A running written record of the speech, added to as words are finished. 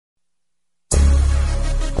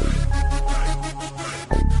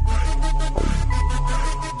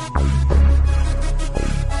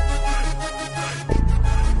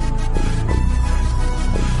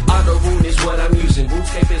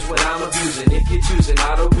if you're choosing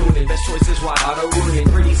auto-runing. Best choice is why auto-runing.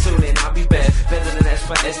 Pretty soon and I'll be best, better than S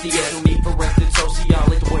for SDS. No need for rest and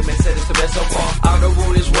sociology, the boy man said it's the best so far.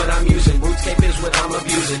 Auto-rune is what I'm using, Runescape is what I'm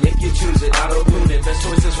abusing. If you choose it, auto-runing. Best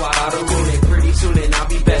choice is why auto-runing. Pretty soon and I'll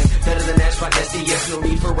be best, better than S for SDS. No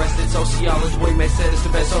need for rest and sociology, the boy man said it's the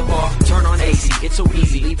best so far. Turn on AC, it's so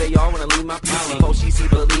easy. Leave AR when I leave my PC. Post easy,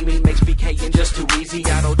 believe me, makes BKing just too easy.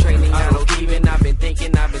 Auto training, auto thieving. I've been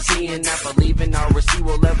thinking, I've been seeing, not believing. Our receipt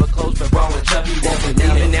will ever close, but raw and chubby won't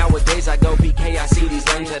believe it. Nowadays I go BK, I see these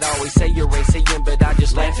lames that always say you're racing, but I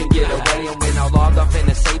just laugh and get away. And when I log off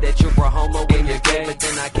and say that you're a homo when you're gay, but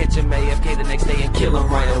then I catch him AFK the next day and kill him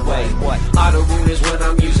right away. What? Auto-rune is what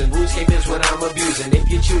I'm using, Runescape is what I'm abusing. If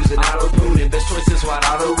you choose it, auto-runing. Best choice is what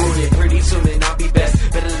auto-runing. Pretty soon and I'll be best,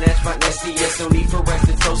 better than that spot SDS. No need for rest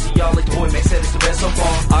and sociology, the boy man said it's the best so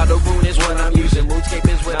far. Auto-rune is what I'm using, Runescape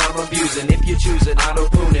is what I'm abusing. If you choose it,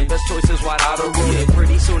 auto-runing. Best choice is what auto-runing.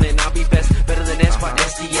 Pretty soon and I'll be best, better than that spot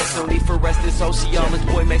SDS. No need for rest and sociology,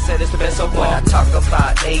 the boy man said it's the best so far. When I talk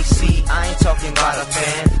about AC, I ain't talking about a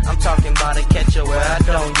fan. I'm talking about a catcher where I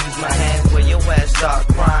don't use my hands. Where your ass start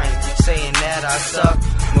crying, saying that I suck,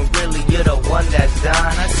 but really you're the one that's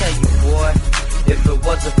dying. I tell you, boy, if it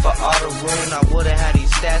wasn't for auto-rune, I would've had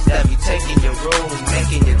these stats that be taking your room,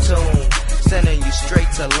 making your tune, sending you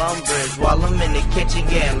straight to Lumbridge while I'm in the kitchen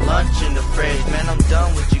getting lunch in the fridge. Man, I'm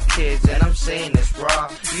done with you kids, and I'm saying it's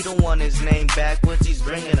raw. You don't want his name backwards, he's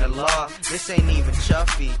bringing the law. This ain't even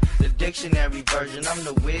Chuffy, the dictionary version. I'm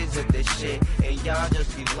the whiz of this shit, and y'all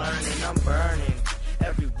just be learning. I'm burning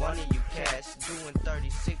every one of you cats, doing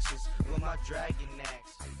 36s with my dragon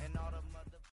axe and all the